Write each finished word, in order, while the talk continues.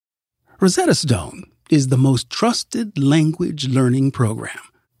Rosetta Stone is the most trusted language learning program.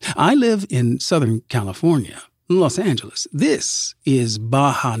 I live in Southern California, Los Angeles. This is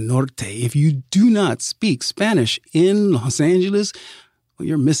Baja Norte. If you do not speak Spanish in Los Angeles, well,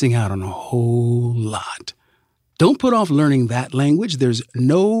 you're missing out on a whole lot. Don't put off learning that language. There's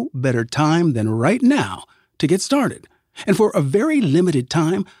no better time than right now to get started. And for a very limited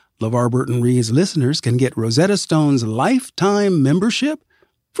time, LeVar Burton Reads listeners can get Rosetta Stone's lifetime membership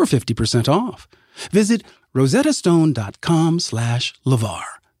for 50% off. Visit rosettastone.com/LeVar.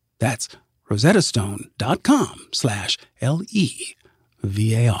 That's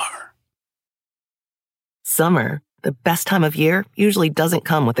rosettastone.com/LEVAR. Summer, the best time of year, usually doesn't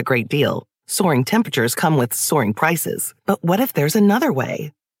come with a great deal. Soaring temperatures come with soaring prices. But what if there's another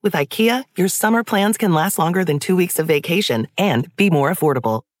way? With IKEA, your summer plans can last longer than 2 weeks of vacation and be more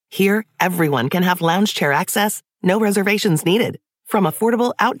affordable. Here, everyone can have lounge chair access, no reservations needed. From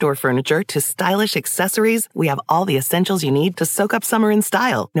affordable outdoor furniture to stylish accessories, we have all the essentials you need to soak up summer in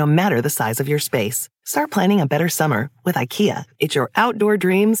style, no matter the size of your space. Start planning a better summer with IKEA. It's your outdoor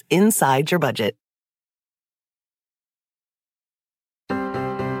dreams inside your budget.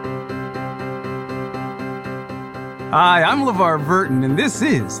 Hi, I'm LeVar Burton, and this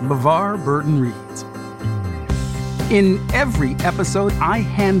is LeVar Burton Reads. In every episode, I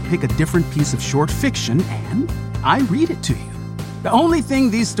handpick a different piece of short fiction, and I read it to you. The only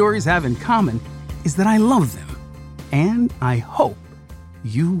thing these stories have in common is that I love them, and I hope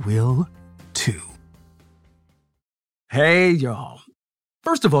you will too. Hey, y'all.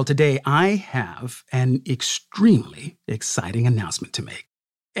 First of all, today I have an extremely exciting announcement to make.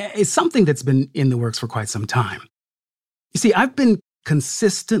 It's something that's been in the works for quite some time. You see, I've been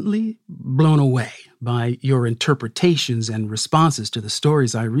consistently blown away by your interpretations and responses to the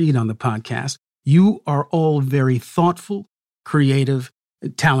stories I read on the podcast. You are all very thoughtful, creative,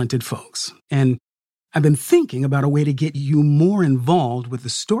 talented folks. And I've been thinking about a way to get you more involved with the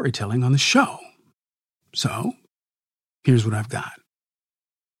storytelling on the show. So, here's what I've got.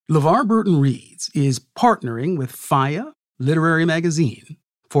 LeVar Burton Reads is partnering with Faya Literary Magazine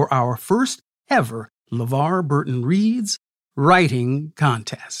for our first ever LeVar Burton Reads Writing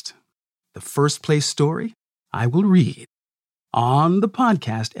Contest. The first place story I will read on the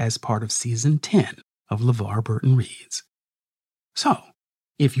podcast as part of Season 10 of LeVar Burton Reads. So,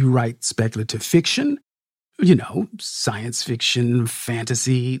 if you write speculative fiction, science fiction,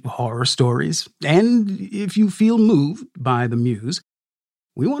 fantasy, horror stories, and if you feel moved by the muse,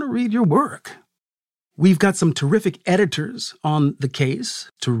 we want to read your work. We've got some terrific editors on the case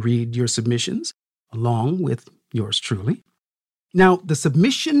to read your submissions, along with yours truly. Now, the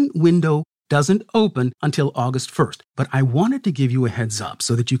submission window doesn't open until August 1st, but I wanted to give you a heads up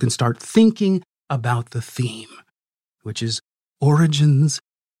so that you can start thinking about the theme, which is origins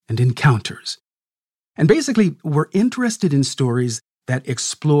and encounters. And basically, we're interested in stories that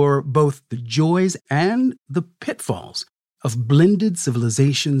explore both the joys and the pitfalls of blended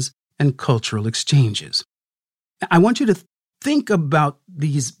civilizations and cultural exchanges. I want you to think about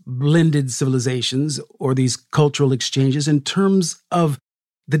these blended civilizations or these cultural exchanges in terms of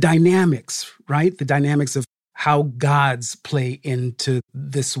the dynamics, right? The dynamics of how gods play into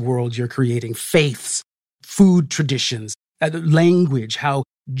this world you're creating, faiths, food traditions, language, how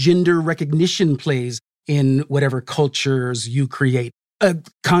gender recognition plays in whatever cultures you create,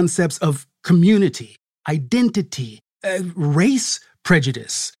 concepts of community, identity, race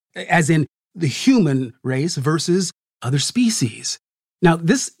prejudice, as in the human race versus other species. Now,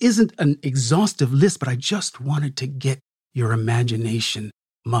 this isn't an exhaustive list, but I just wanted to get your imagination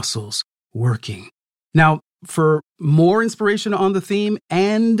muscles working. Now, for more inspiration on the theme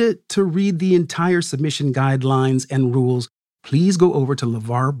and to read the entire submission guidelines and rules, please go over to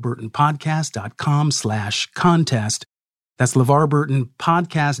LeVarBurtonPodcast.com/contest. That's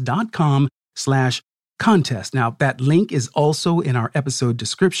LeVarBurtonPodcast.com/contest. Now, that link is also in our episode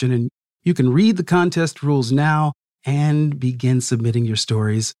description, and you can read the contest rules now and begin submitting your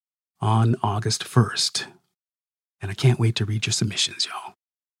stories on August 1st. And I can't wait to read your submissions, y'all.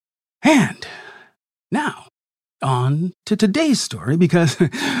 And now, on to today's story, because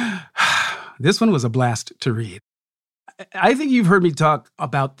this one was a blast to read. I think you've heard me talk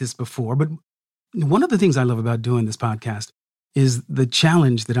about this before, but one of the things I love about doing this podcast is the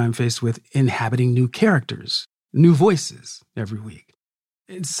challenge that I'm faced with inhabiting new characters, new voices every week.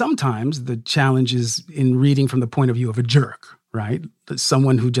 Sometimes the challenge is in reading from the point of view of a jerk, right?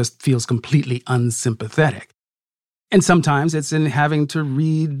 Someone who just feels completely unsympathetic. And sometimes it's in having to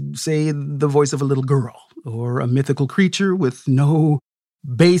read, say, the voice of a little girl or a mythical creature with no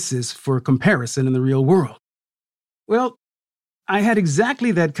basis for comparison in the real world. Well, I had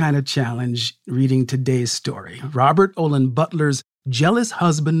exactly that kind of challenge reading today's story. Robert Olen Butler's Jealous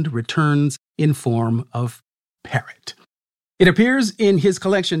Husband Returns in Form of Parrot. It appears in his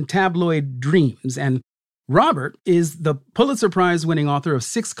collection Tabloid Dreams, and Robert is the Pulitzer Prize-winning author of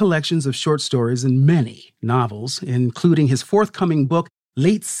 6 collections of short stories and many novels, including his forthcoming book,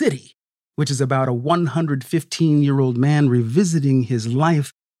 Late City, which is about a 115-year-old man revisiting his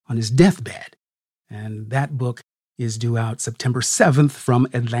life on his deathbed. And that book is due out September 7th from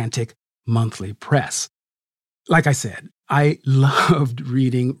Atlantic Monthly Press. Like I said, I loved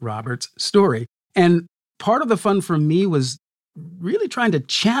reading Robert's story. And part of the fun for me was really trying to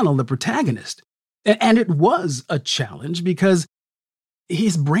channel the protagonist. And it was a challenge because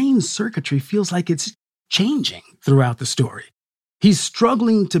his brain circuitry feels like it's changing throughout the story. He's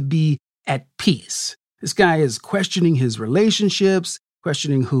struggling to be at peace. This guy is questioning his relationships,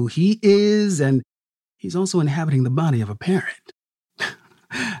 questioning who he is, and he's also inhabiting the body of a parrot.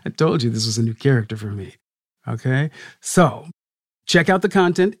 I told you this was a new character for me. Okay? So, check out the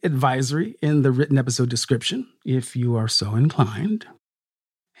content advisory in the written episode description if you are so inclined.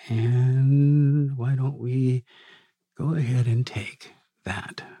 And why don't we go ahead and take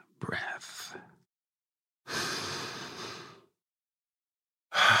that breath?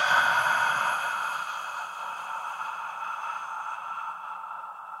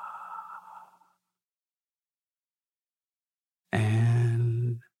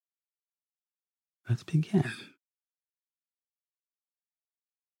 And let's begin.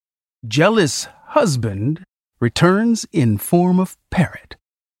 Jealous Husband Returns in Form of Parrot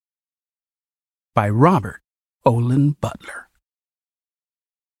by Robert Olen Butler.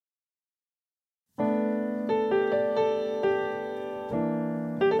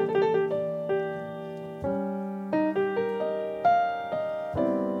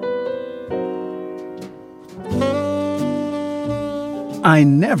 I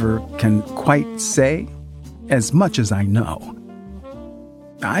never can quite say as much as I know.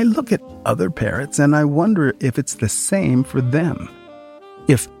 I look at other parrots and I wonder if it's the same for them.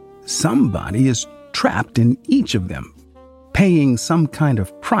 If somebody is trapped in each of them, paying some kind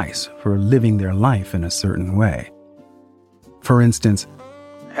of price for living their life in a certain way. For instance,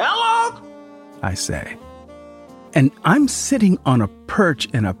 "Hello," I say. And I'm sitting on a perch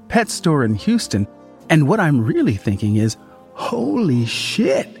in a pet store in Houston, and what I'm really thinking is, holy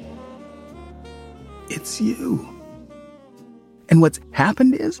shit, it's you. And what's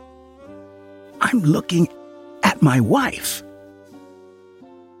happened is, I'm looking at my wife.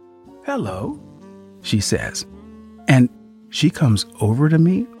 "Hello," she says. And she comes over to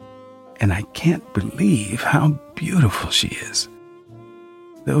me, and I can't believe how beautiful she is.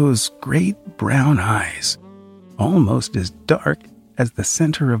 Those great brown eyes, almost as dark as the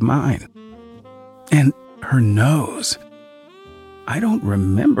center of mine. And her nose. I don't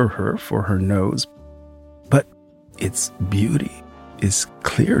remember her for her nose, but its beauty is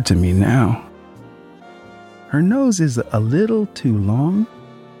clear to me now. Her nose is a little too long,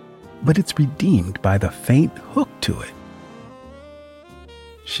 but it's redeemed by the faint hook to it.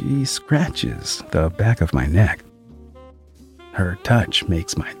 She scratches the back of my neck. Her touch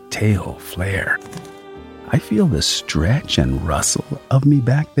makes my tail flare. I feel the stretch and rustle of me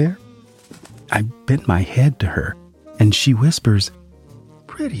back there. I bend my head to her, and she whispers,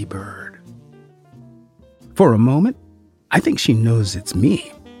 "Pretty bird." For a moment, I think she knows it's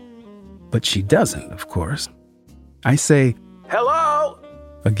me. But she doesn't, of course. I say, "Hello,"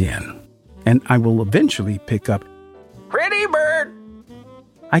 again, and I will eventually pick up, "Pretty bird."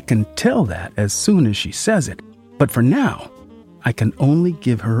 I can tell that as soon as she says it, but for now, I can only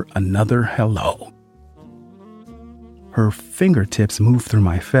give her another hello. Her fingertips move through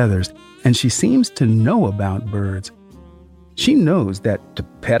my feathers, and she seems to know about birds. She knows that to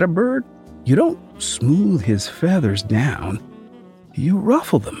pet a bird, you don't smooth his feathers down, you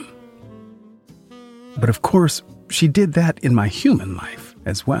ruffle them. But of course, she did that in my human life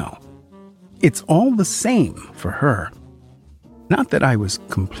as well. It's all the same for her. Not that I was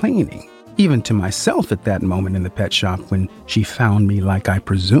complaining, even to myself at that moment in the pet shop when she found me like I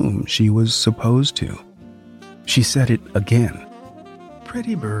presume she was supposed to. She said it again,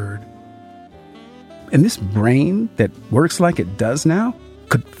 "Pretty bird." And this brain that works like it does now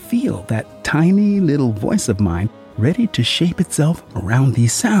could feel that tiny little voice of mine ready to shape itself around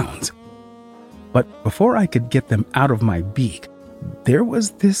these sounds. But before I could get them out of my beak, there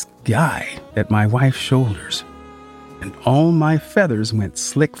was this guy at my wife's shoulders, and all my feathers went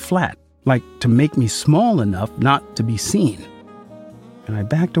slick flat, like to make me small enough not to be seen. And I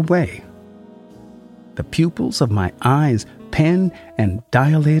backed away. The pupils of my eyes pinned and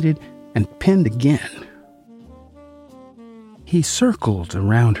dilated and pinned again. he circled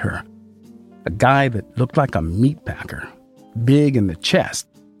around her. A guy that looked like a meat packer, big in the chest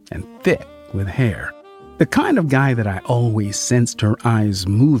and thick with hair. The kind of guy that I always sensed her eyes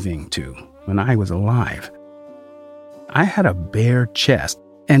moving to when I was alive. I had a bare chest,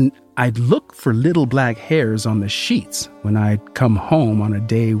 and I'd look for little black hairs on the sheets when I'd come home on a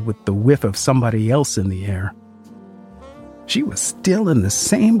day with the whiff of somebody else in the air. She was still in the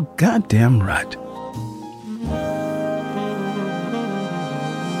same goddamn rut.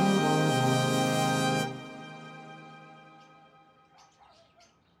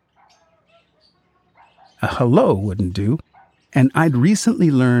 A hello wouldn't do, and I'd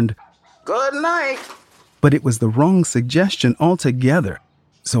recently learned, "Good night," but it was the wrong suggestion altogether,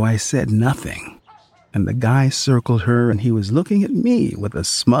 so I said nothing. And the guy circled her, and he was looking at me with a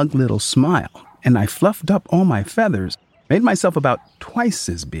smug little smile, and I fluffed up all my feathers, made myself about twice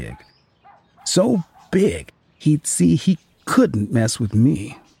as big. So big, he'd see he couldn't mess with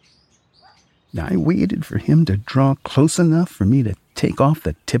me. I waited for him to draw close enough for me to take off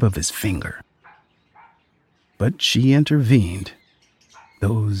the tip of his finger. But she intervened.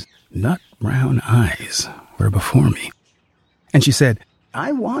 Those nut-brown eyes were before me. And she said,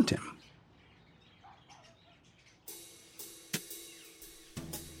 "I want him."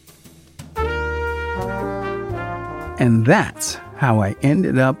 And that's how I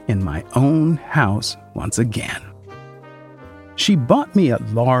ended up in my own house once again. She bought me a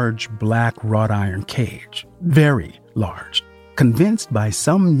large black wrought iron cage, very large, convinced by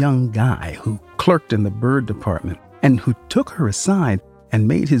some young guy who clerked in the bird department and who took her aside and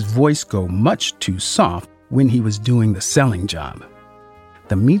made his voice go much too soft when he was doing the selling job.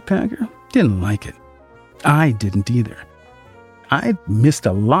 The meatpacker didn't like it. I didn't either. I'd missed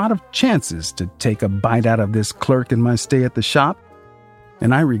a lot of chances to take a bite out of this clerk in my stay at the shop,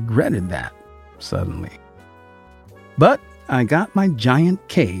 and I regretted that suddenly. But I got my giant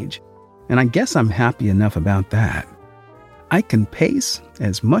cage, and I guess I'm happy enough about that. I can pace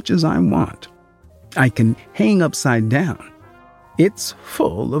as much as I want. I can hang upside down. It's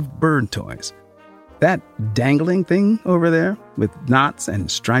full of bird toys. That dangling thing over there with knots and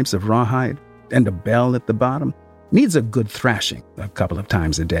stripes of rawhide and a bell at the bottom needs a good thrashing a couple of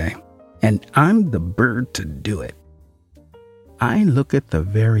times a day. And I'm the bird to do it. I look at the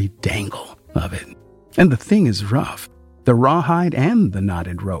very dangle of it. And the thing is rough, the rawhide and the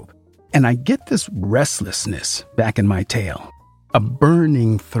knotted rope. And I get this restlessness back in my tail, a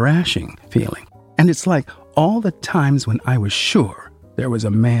burning thrashing feeling. And it's like all the times when I was sure there was a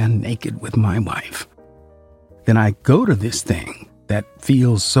man naked with my wife. Then I go to this thing that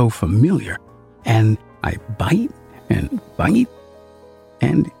feels so familiar, and I bite, and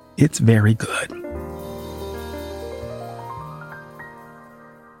it's very good.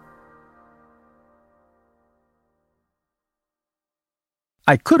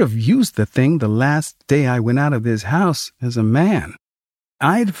 I could have used the thing the last day I went out of this house as a man.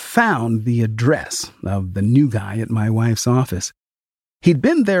 I'd found the address of the new guy at my wife's office. He'd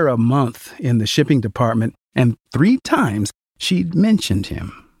been there a month in the shipping department, and 3 times she'd mentioned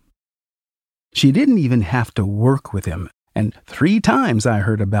him. She didn't even have to work with him, and 3 times I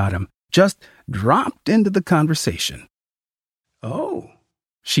heard about him, just dropped into the conversation. "Oh,"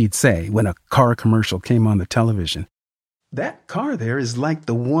 she'd say when a car commercial came on the television. "That car there is like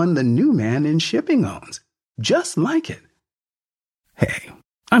the one the new man in shipping owns. Just like it." Hey,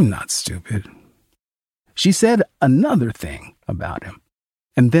 I'm not stupid. She said another thing about him,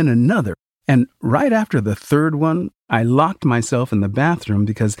 and then another, and right after the 3rd one, I locked myself in the bathroom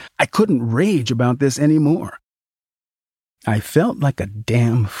because I couldn't rage about this anymore. I felt like a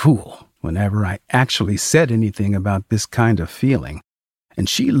damn fool whenever I actually said anything about this kind of feeling, and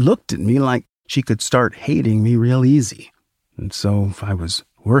she looked at me like she could start hating me real easy, and so I was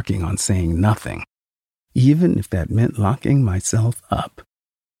working on saying nothing, even if that meant locking myself up.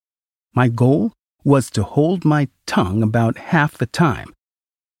 My goal was to hold my tongue about half the time.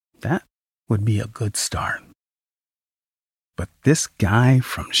 That would be a good start. But this guy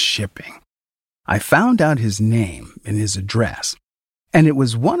from shipping, I found out his name and his address, and it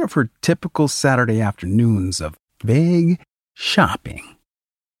was one of her typical Saturday afternoons of vague shopping.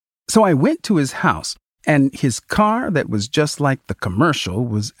 So I went to his house, and his car that was just like the commercial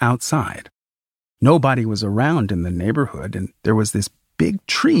was outside. Nobody was around in the neighborhood, and there was this big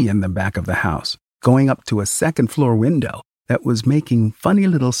tree in the back of the house, going up to a 2nd-floor window that was making funny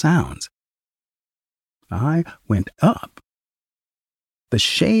little sounds. I went up. The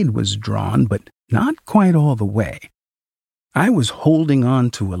shade was drawn, but not quite all the way. I was holding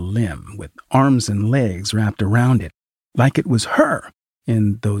on to a limb with arms and legs wrapped around it, like it was her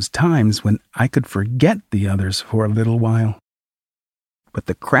in those times when I could forget the others for a little while. but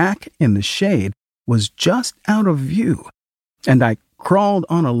the crack in the shade was just out of view, and I crawled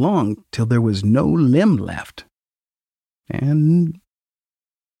on along till there was no limb left. And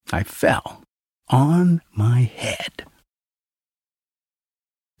I fell on my head.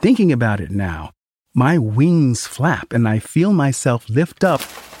 Thinking about it now, my wings flap and I feel myself lift up,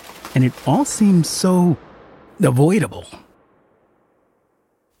 and it all seems so avoidable.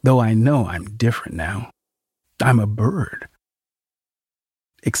 Though I know I'm different now. I'm a bird.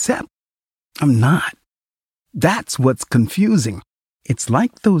 Except I'm not. That's what's confusing. It's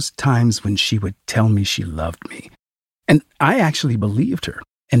like those times when she would tell me she loved me. And I actually believed her.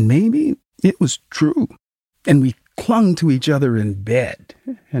 And maybe it was true. And we clung to each other in bed.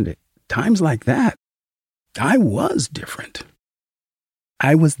 And at times like that, I was different.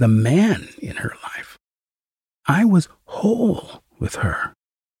 I was the man in her life. I was whole with her.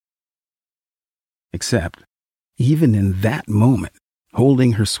 Except, even in that moment,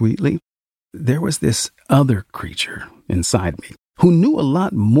 holding her sweetly, there was this other creature inside me who knew a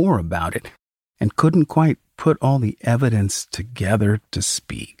lot more about it and couldn't quite put all the evidence together to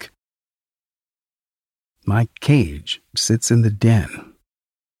speak. My cage sits in the den.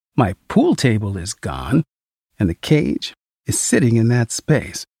 My pool table is gone, and the cage is sitting in that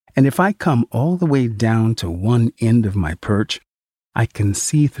space. And if I come all the way down to one end of my perch, I can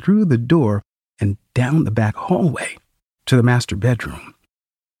see through the door and down the back hallway to the master bedroom.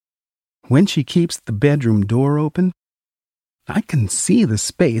 When she keeps the bedroom door open, I can see the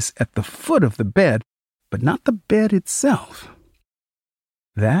space at the foot of the bed, but not the bed itself.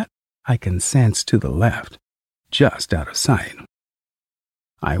 That I can sense to the left, just out of sight.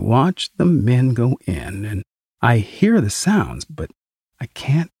 I watch the men go in, and I hear the sounds, but I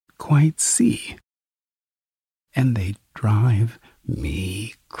can't quite see. And they drive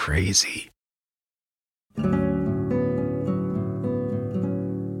me crazy.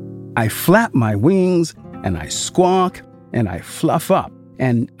 I flap my wings, and I squawk, and I fluff up,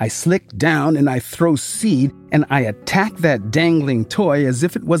 and I slick down, and I throw seed, and I attack that dangling toy as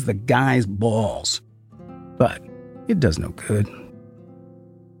if it was the guy's balls. But it does no good.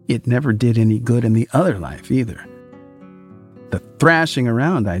 It never did any good in the other life either. The thrashing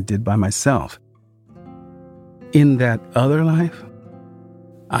around I did by myself. In that other life,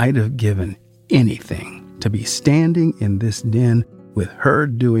 I'd have given anything to be standing in this den with her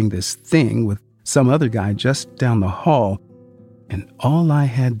doing this thing with some other guy just down the hall, and all I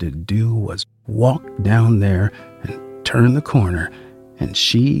had to do was walk down there and turn the corner, and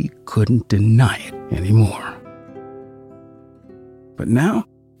she couldn't deny it anymore. But now,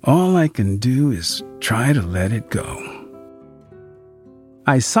 all I can do is try to let it go.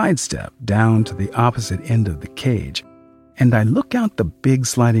 I sidestep down to the opposite end of the cage, and I look out the big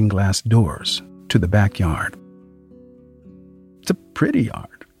sliding glass doors to the backyard. It's a pretty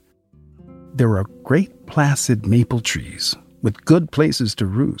yard. There are great placid maple trees with good places to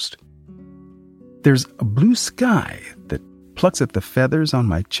roost. There's a blue sky that plucks at the feathers on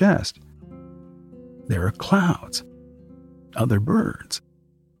my chest. There are clouds, other birds.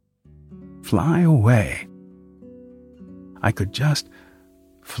 Fly away. I could just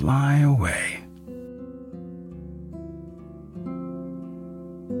fly away.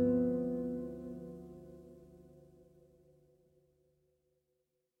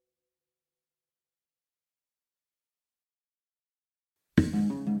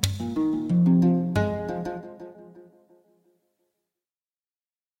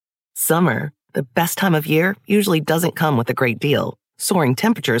 Summer, the best time of year, usually doesn't come with a great deal. Soaring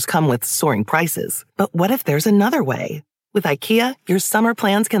temperatures come with soaring prices. But what if there's another way? With IKEA, your summer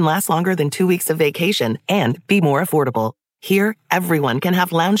plans can last longer than 2 weeks of vacation and be more affordable. Here, everyone can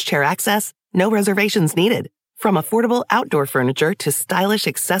have lounge chair access, no reservations needed. From affordable outdoor furniture to stylish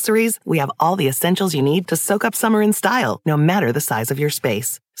accessories, we have all the essentials you need to soak up summer in style, no matter the size of your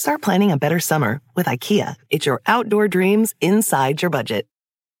space. Start planning a better summer with IKEA. It's your outdoor dreams inside your budget.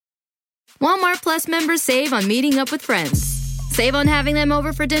 Walmart Plus members save on meeting up with friends. Save on having them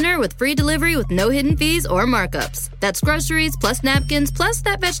over for dinner with free delivery with no hidden fees or markups. That's groceries, plus napkins, plus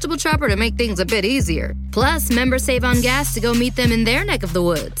that vegetable chopper to make things a bit easier. Plus, members save on gas to go meet them in their neck of the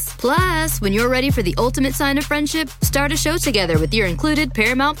woods. Plus, when you're ready for the ultimate sign of friendship, start a show together with your included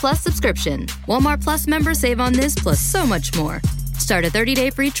Paramount Plus subscription. Walmart Plus members save on this plus so much more. Start a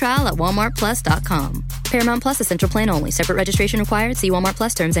 30-day free trial at walmartplus.com. Paramount Plus Essential Plan only. Separate registration required. See Walmart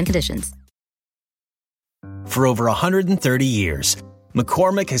Plus terms and conditions. For over 130 years,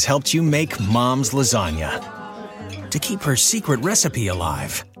 McCormick has helped you make Mom's lasagna to keep her secret recipe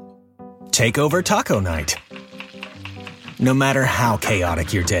alive. Take over taco night, no matter how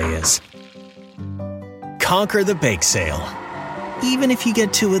chaotic your day is. Conquer the bake sale, even if you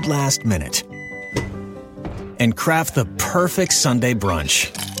get to it last minute. And craft the perfect Sunday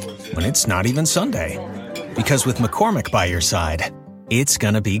brunch when it's not even Sunday. Because with McCormick by your side, it's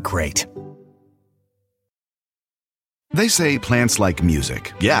gonna be great. They say plants like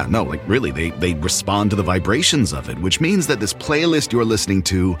music. Yeah, no, like really, they respond to the vibrations of it, which means that this playlist you're listening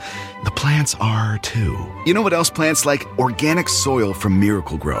to, the plants are too. You know what else plants like? Organic soil from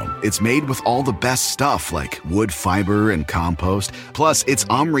Miracle-Gro. It's made with all the best stuff like wood fiber and compost. Plus, it's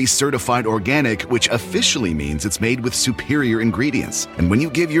OMRI certified organic, which officially means it's made with superior ingredients. And when you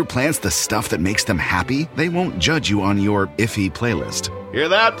give your plants the stuff that makes them happy, they won't judge you on your iffy playlist. Hear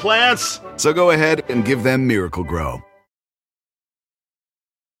that, plants? So go ahead and give them Miracle-Gro.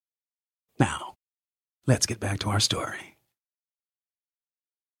 Now, let's get back to our story.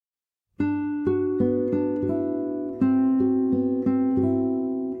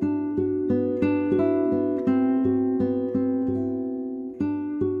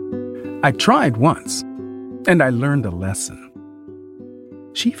 I tried once, and I learned a lesson.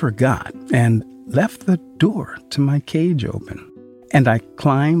 She forgot and left the door to my cage open, and I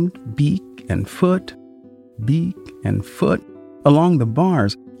climbed beak and foot along the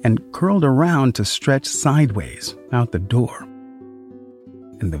bars and curled around to stretch sideways out the door.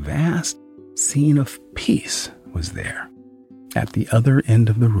 And the vast scene of peace was there at the other end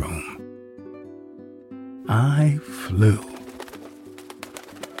of the room. I flew.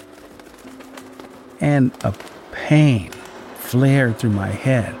 And a pain flared through my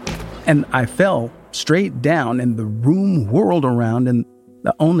head, and I fell straight down, and the room whirled around, and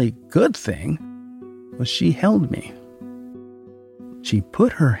the only good thing was she held me. She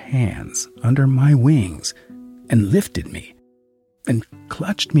put her hands under my wings and lifted me and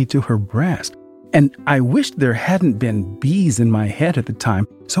clutched me to her breast. And I wished there hadn't been bees in my head at the time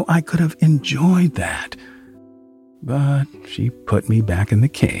so I could have enjoyed that. But she put me back in the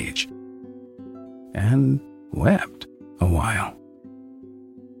cage and wept a while.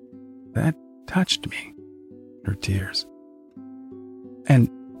 That touched me, her tears. And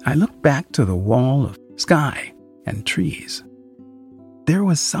I looked back to the wall of sky and trees. There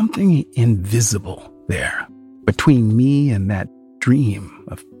was something invisible there between me and that dream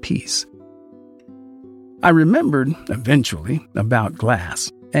of peace. I remembered, eventually, about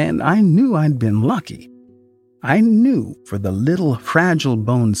glass, and I knew I'd been lucky. I knew for the little fragile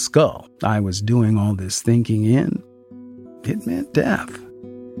bone skull I was doing all this thinking in, it meant death.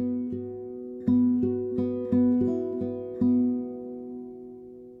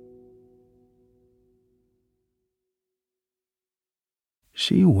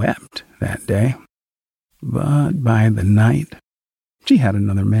 She wept that day, but by the night, she had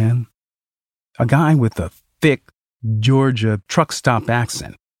another man. A guy with a thick Georgia truck stop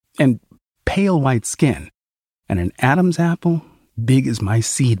accent and pale white skin and an Adam's apple big as my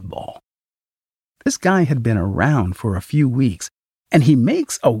seed ball. This guy had been around for a few weeks, and he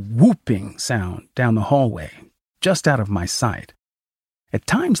makes a whooping sound down the hallway, just out of my sight. At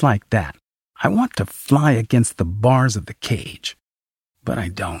times like that, I want to fly against the bars of the cage. But I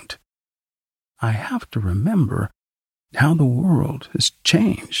don't. I have to remember how the world has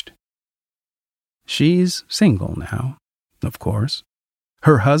changed. She's single now, of course.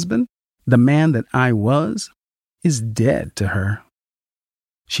 Her husband, the man that I was, is dead to her.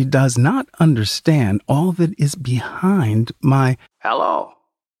 She does not understand all that is behind my hello.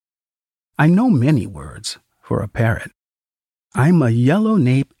 I know many words for a parrot. I'm a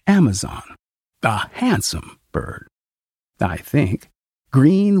yellow-nape Amazon, a handsome bird, I think.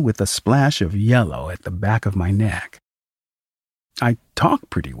 Green with a splash of yellow at the back of my neck. I talk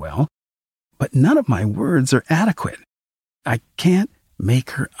pretty well, but none of my words are adequate. I can't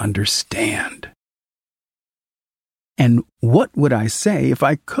make her understand. And what would I say if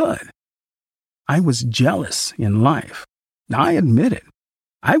I could? I was jealous in life. I admit it.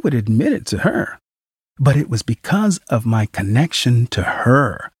 I would admit it to her. But it was because of my connection to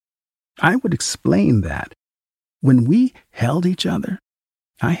her. I would explain that. When we held each other,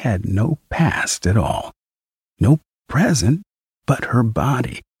 I had no past at all, no present but her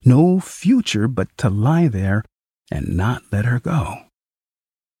body, no future but to lie there and not let her go.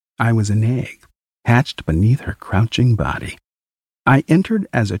 I was an egg, hatched beneath her crouching body. I entered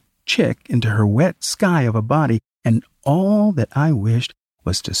as a chick into her wet sky of a body, and all that I wished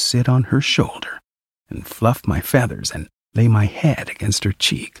was to sit on her shoulder and fluff my feathers and lay my head against her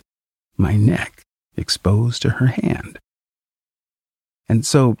cheek, my neck exposed to her hand. And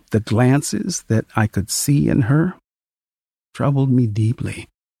so the glances that I could see in her troubled me deeply.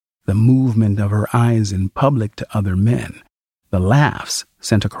 The movement of her eyes in public to other men, the laughs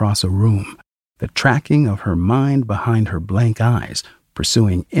sent across a room, the tracking of her mind behind her blank eyes,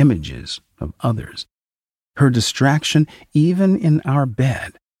 pursuing images of others. Her distraction even in our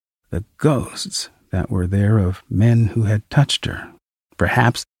bed, the ghosts that were there of men who had touched her,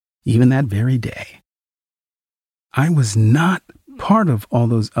 perhaps even that very day. I was not part of all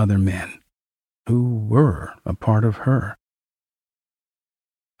those other men who were a part of her.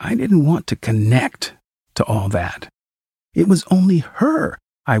 I didn't want to connect to all that. It was only her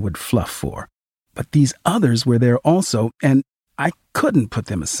I would fluff for, but these others were there also, and I couldn't put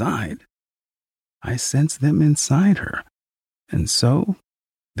them aside. I sensed them inside her, and so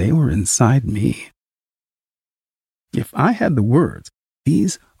they were inside me. If I had the words,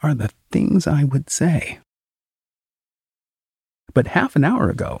 these are the things I would say. But half an hour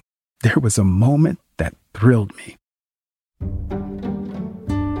ago, there was a moment that thrilled me.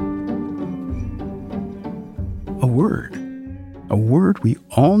 A word we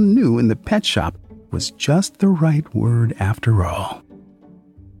all knew in the pet shop was just the right word after all.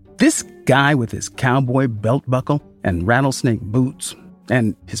 This guy with his cowboy belt buckle and rattlesnake boots,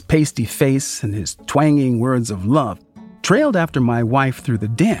 and his pasty face and his twanging words of love, trailed after my wife through the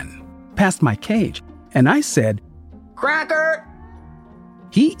den, past my cage, and I said, "Cracker!"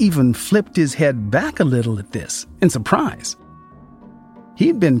 He even flipped his head back a little at this, in surprise.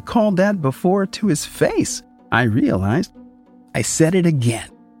 He'd been called that before to his face, I realized. I said it again.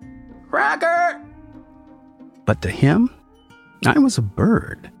 "Cracker!" But to him, I was a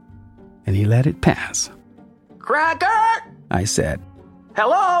bird, and he let it pass. "Cracker!" I said.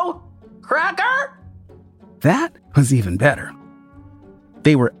 "Hello? Cracker?" That was even better.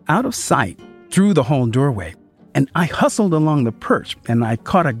 They were out of sight through the hall doorway, and I hustled along the perch, and I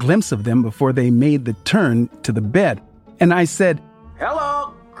caught a glimpse of them before they made the turn to the bed, and I said,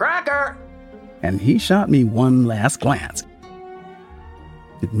 "Hello, Cracker!" And he shot me one last glance.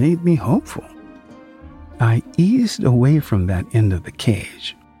 It made me hopeful. I eased away from that end of the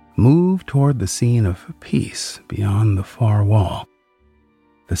cage, moved toward the scene of peace beyond the far wall.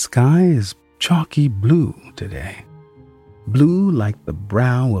 The sky is chalky blue today. Blue like the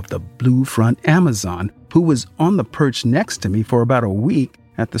brow of the blue front Amazon who was on the perch next to me for about a week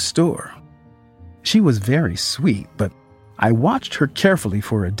at the store. She was very sweet, but I watched her carefully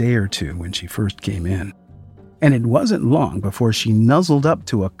for a day or two when she first came in. And it wasn't long before she nuzzled up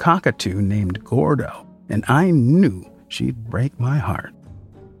to a cockatoo named Gordo, and I knew she'd break my heart.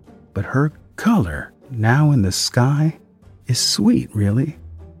 But her color, now in the sky, is sweet, really.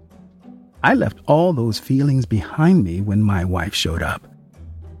 I left all those feelings behind me when my wife showed up.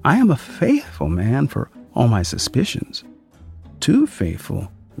 I am a faithful man for all my suspicions. Too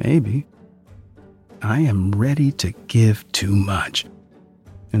faithful, maybe. I am ready to give too much.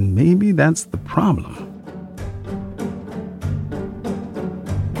 And maybe that's the problem.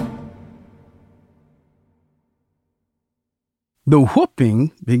 The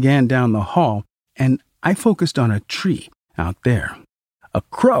whooping began down the hall, and I focused on a tree out there. A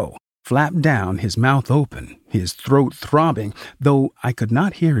crow flapped down, his mouth open, his throat throbbing, though I could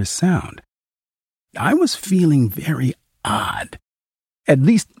not hear his sound. I was feeling very odd. At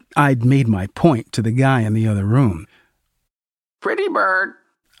least I'd made my point to the guy in the other room. "Pretty bird,"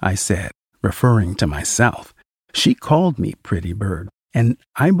 I said, referring to myself. She called me Pretty Bird, and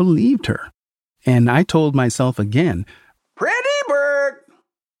I believed her. And I told myself again, "Pretty bird."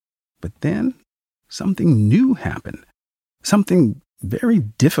 But then something new happened, something very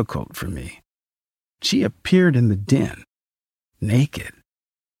difficult for me. She appeared in the den, naked.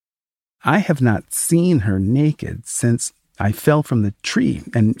 I have not seen her naked since I fell from the tree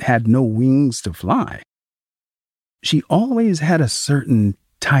and had no wings to fly. She always had a certain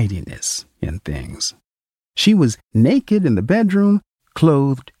tidiness in things. She was naked in the bedroom,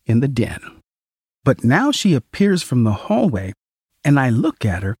 clothed in the den. But now she appears from the hallway, and I look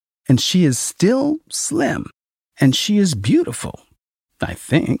at her, and she is still slim, and she is beautiful, I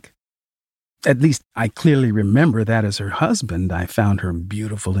think. At least I clearly remember that as her husband I found her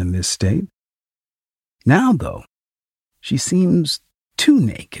beautiful in this state. Now, though, she seems too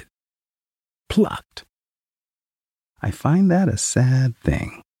naked, plucked. I find that a sad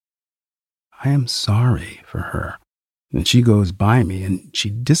thing. I am sorry for her. And she goes by me and she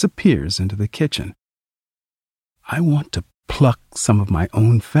disappears into the kitchen. I want to pluck some of my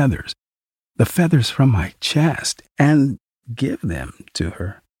own feathers, the feathers from my chest, and give them to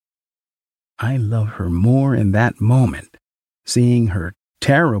her. I love her more in that moment, seeing her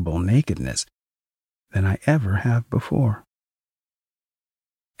terrible nakedness, than I ever have before.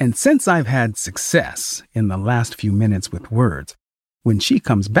 And since I've had success in the last few minutes with words, when she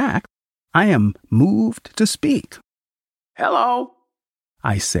comes back, I am moved to speak. "Hello,"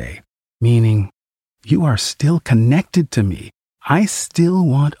 I say, meaning you are still connected to me. I still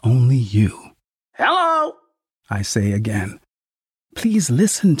want only you. Hello, I say again. Please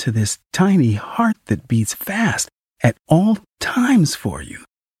listen to this tiny heart that beats fast at all times for you.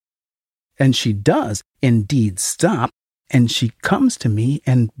 And she does indeed stop, and she comes to me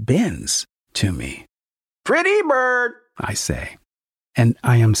and bends to me. Pretty bird, I say. And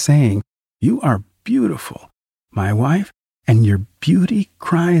I am saying, you are beautiful, my wife, and your beauty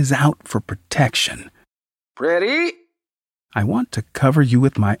cries out for protection. Pretty. I want to cover you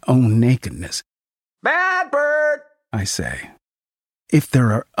with my own nakedness. Bad bird, I say. If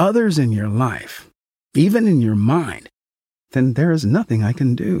there are others in your life, even in your mind, then there is nothing I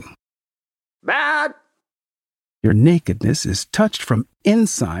can do. Bad. Your nakedness is touched from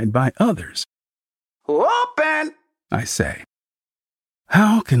inside by others. Open, I say.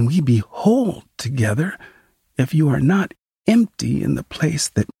 How can we be whole together if you are not empty in the place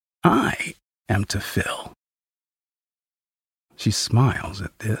that I am to fill? She smiles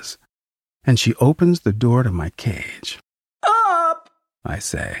at this, and she opens the door to my cage. Up, I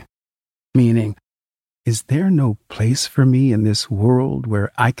say, meaning, is there no place for me in this world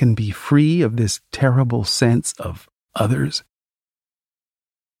where I can be free of this terrible sense of others?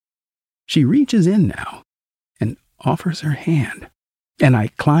 She reaches in now and offers her hand, and I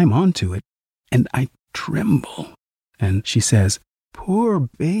climb onto it, and I tremble, and she says, "Poor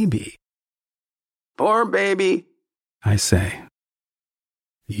baby." "Poor baby," I say.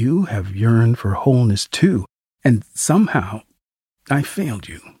 You have yearned for wholeness too, and somehow I failed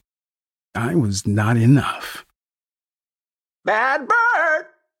you. I was not enough. Bad bird,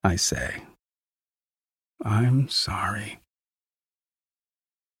 I say. I'm sorry.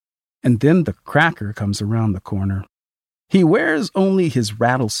 And then the cracker comes around the corner. He wears only his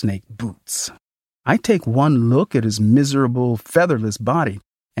rattlesnake boots. I take one look at his miserable, featherless body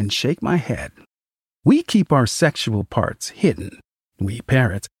and shake my head. We keep our sexual parts hidden, we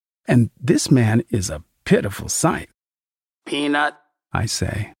parrots, and this man is a pitiful sight. Peanut, I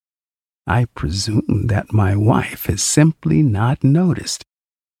say. I presume that my wife has simply not noticed.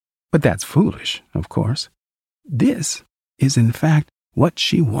 But that's foolish, of course. This is, in fact, what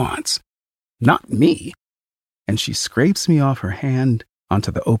she wants, not me. And she scrapes me off her hand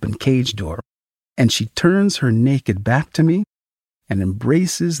onto the open cage door, and she turns her naked back to me and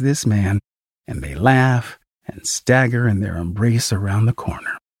embraces this man, and they laugh and stagger in their embrace around the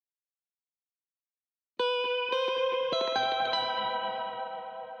corner.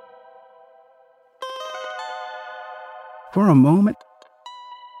 For a moment,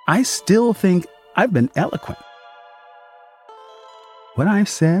 I still think I've been eloquent. What I've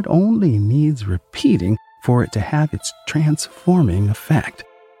said only needs repeating for it to have its transforming effect.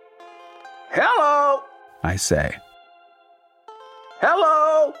 Hello, I say.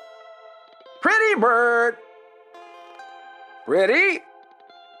 Hello, pretty bird. Pretty.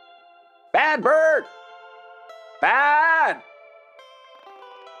 Bad bird. Bad.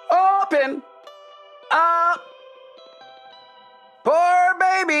 Open. Up. Poor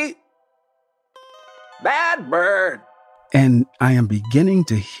baby. Bad bird. And I am beginning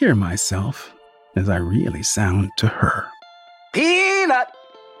to hear myself as I really sound to her. Peanut.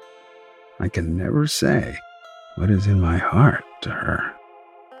 I can never say what is in my heart to her.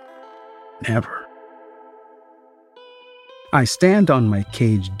 Never. I stand on my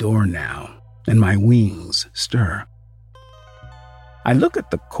cage door now, and my wings stir. I look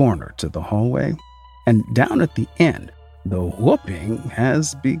at the corner to the hallway, and down at the end, the whooping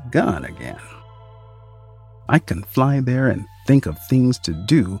has begun again. I can fly there and think of things to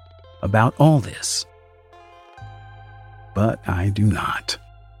do about all this. But I do not.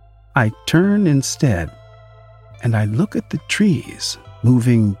 I turn instead, and I look at the trees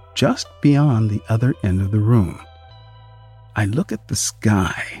moving just beyond the other end of the room. I look at the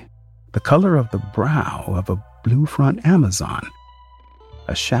sky, the color of the brow of a blue front Amazon.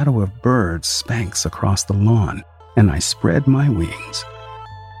 A shadow of birds spanks across the lawn, and I spread my wings.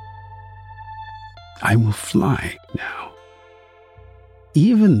 I will fly now.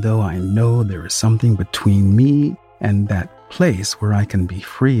 Even though I know there is something between me and that place where I can be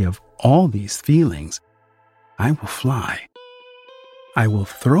free of all these feelings, I will fly. I will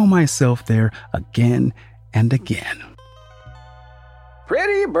throw myself there again and again.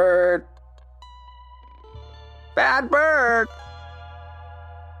 Pretty bird. Bad bird.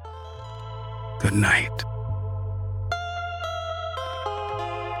 Good night.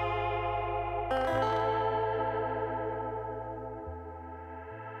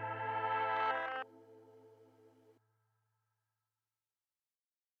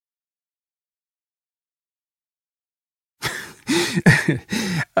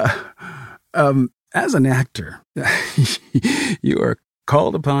 As an actor, you are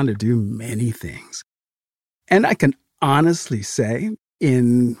called upon to do many things. And I can honestly say,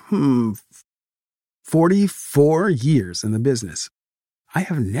 in 44 years in the business, I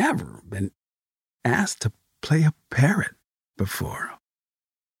have never been asked to play a parrot before.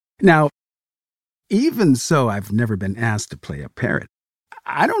 Now, even so, I've never been asked to play a parrot.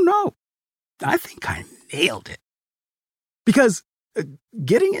 I don't know. I think I nailed it. Because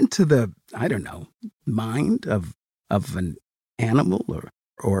getting into the, mind of an animal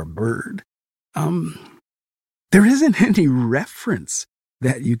or a bird, there isn't any reference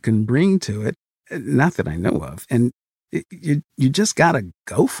that you can bring to it, not that I know of. And you just gotta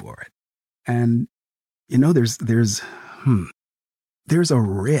go for it. And, there's a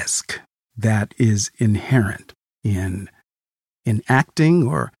risk that is inherent in acting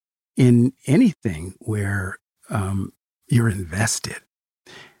or in anything where you're invested.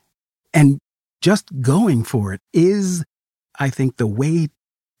 And just going for it is, I think, the way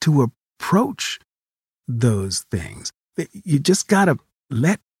to approach those things. You just gotta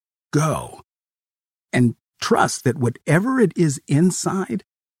let go and trust that whatever it is inside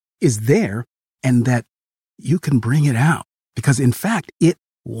is there and that you can bring it out. Because in fact, it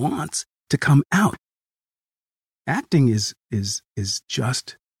wants to come out. Acting is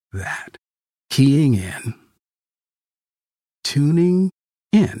just that. Keying in, tuning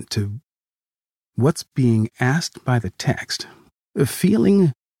in to what's being asked by the text,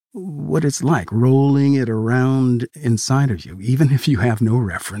 feeling what it's like, rolling it around inside of you, even if you have no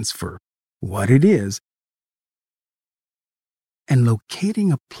reference for what it is, and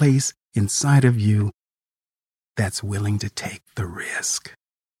locating a place inside of you that's willing to take the risk.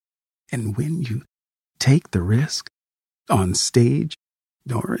 And when you take the risk on stage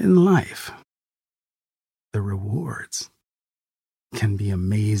or in life, the rewards can be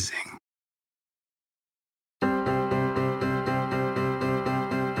amazing.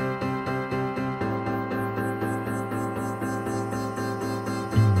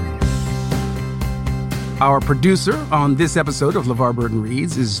 Our producer on this episode of LeVar Burton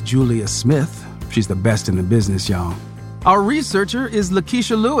Reads is Julia Smith. She's the best in the business, y'all. Our researcher is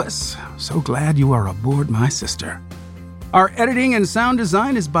Lakeisha Lewis. So glad you are aboard, my sister. Our editing and sound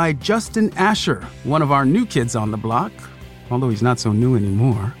design is by Justin Asher, one of our new kids on the block, although he's not so new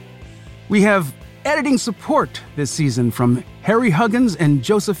anymore. We have editing support this season from Harry Huggins and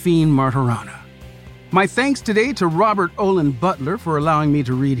Josephine Martirana. My thanks today to Robert Olin Butler for allowing me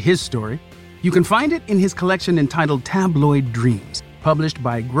to read his story. You can find it in his collection entitled Tabloid Dreams, published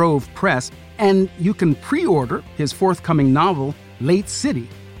by Grove Press, and you can pre-order his forthcoming novel, Late City.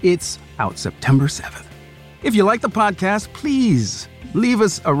 It's out September 7th. If you like the podcast, please leave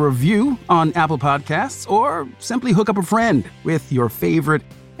us a review on Apple Podcasts or simply hook up a friend with your favorite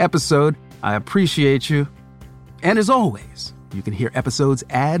episode. I appreciate you. And as always, you can hear episodes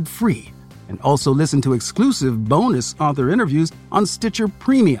ad-free and also listen to exclusive bonus author interviews on Stitcher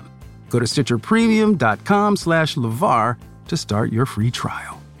Premium. Go to stitcherpremium.com/LeVar to start your free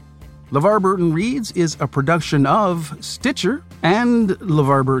trial. LeVar Burton Reads is a production of Stitcher and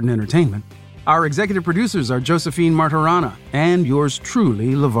LeVar Burton Entertainment. Our executive producers are Josephine Martirana and yours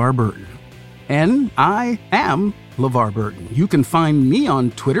truly, LeVar Burton. And I am LeVar Burton. You can find me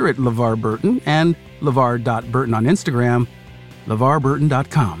on Twitter at LeVar Burton and LeVar.Burton on Instagram.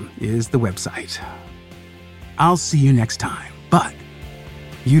 LeVarBurton.com is the website. I'll see you next time, but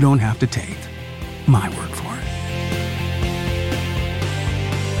you don't have to take my word for it.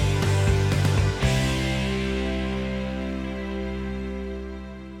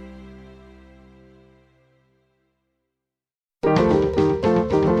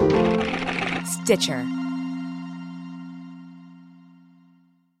 Stitcher.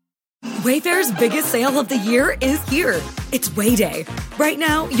 Wayfair's biggest sale of the year is here. It's Way Day. Right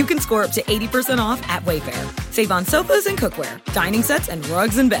now, you can score up to 80% off at Wayfair. Save on sofas and cookware, dining sets and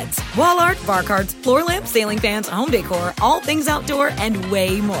rugs and beds, wall art, bar cards, floor lamps, ceiling fans, home decor, all things outdoor, and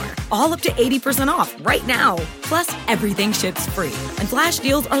way more. All up to 80% off right now. Plus, everything ships free. And flash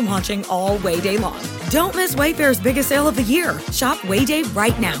deals are launching all Way Day long. Don't miss Wayfair's biggest sale of the year. Shop Way Day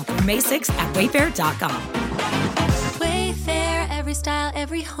right now through May 6th at wayfair.com. Wayfair, every style,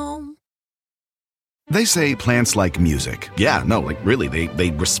 every home. They say plants like music. Yeah, no, like really,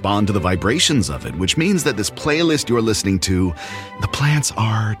 they respond to the vibrations of it, which means that this playlist you're listening to, the plants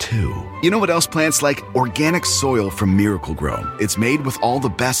are too. You know what else plants like? Organic soil from Miracle-Gro. It's made with all the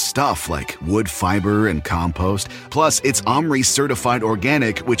best stuff like wood fiber and compost. Plus, it's OMRI certified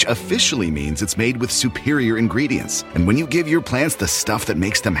organic, which officially means it's made with superior ingredients. And when you give your plants the stuff that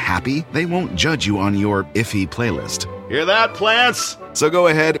makes them happy, they won't judge you on your iffy playlist. Hear that, plants? So go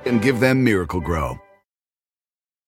ahead and give them Miracle-Gro.